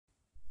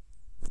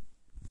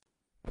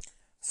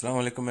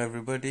Assalamu alaikum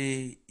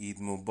everybody. Eid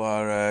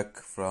Mubarak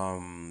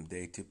from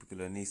the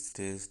Atypical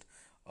Anesthetist.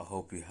 I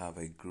hope you have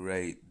a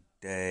great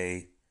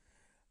day,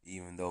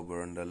 even though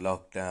we're under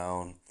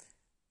lockdown.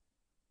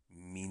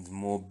 Means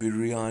more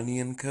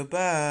biryani and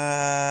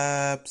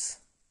kebabs.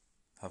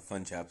 Have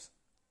fun, chaps.